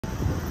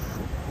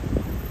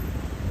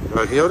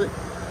Right, can you hold it?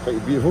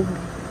 Thank you, beautiful.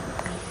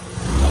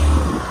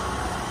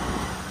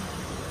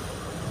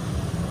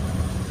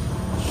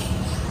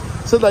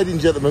 So, ladies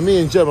and gentlemen,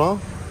 me and Gemma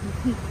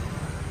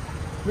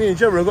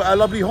have got our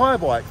lovely hire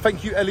bike.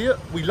 Thank you, Elliot.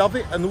 We love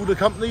it, and all the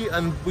company,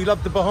 and we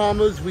love the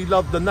Bahamas. We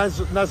love the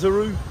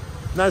Nassau.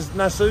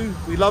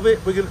 We love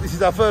it. This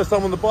is our first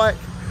time on the bike.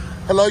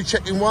 Hello,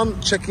 checking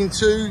 1, checking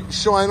 2,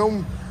 shine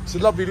on. It's a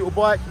lovely little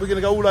bike. We're going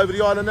to go all over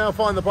the island now,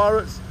 find the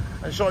pirates,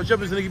 and Gemma's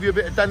going to give you a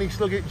bit of Danny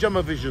Sloggett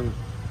Gemma vision.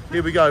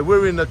 Here we go.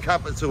 We're in the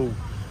capital.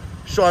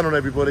 Shine on,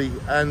 everybody.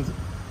 And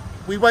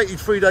we waited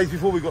 3 days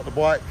before we got the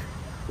bike,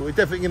 but we're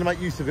definitely going to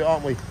make use of it,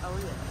 aren't we? Oh,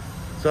 yeah.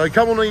 So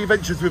come on your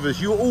adventures with us.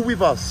 You're all with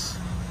us.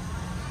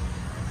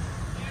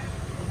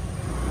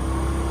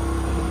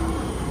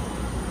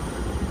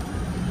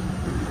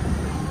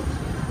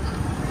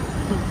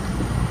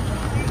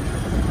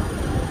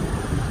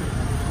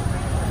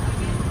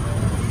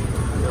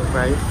 You're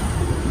brave.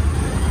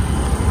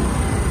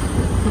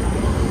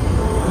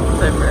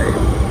 So brave.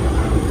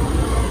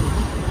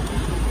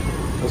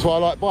 That's why I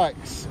like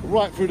bikes.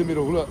 Right through the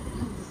middle, look.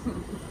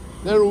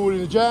 They're all in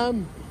the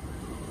jam.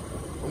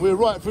 And we're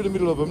right through the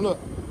middle of them, look.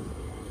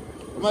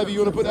 Maybe you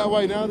want to put that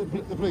away now, the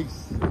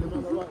police.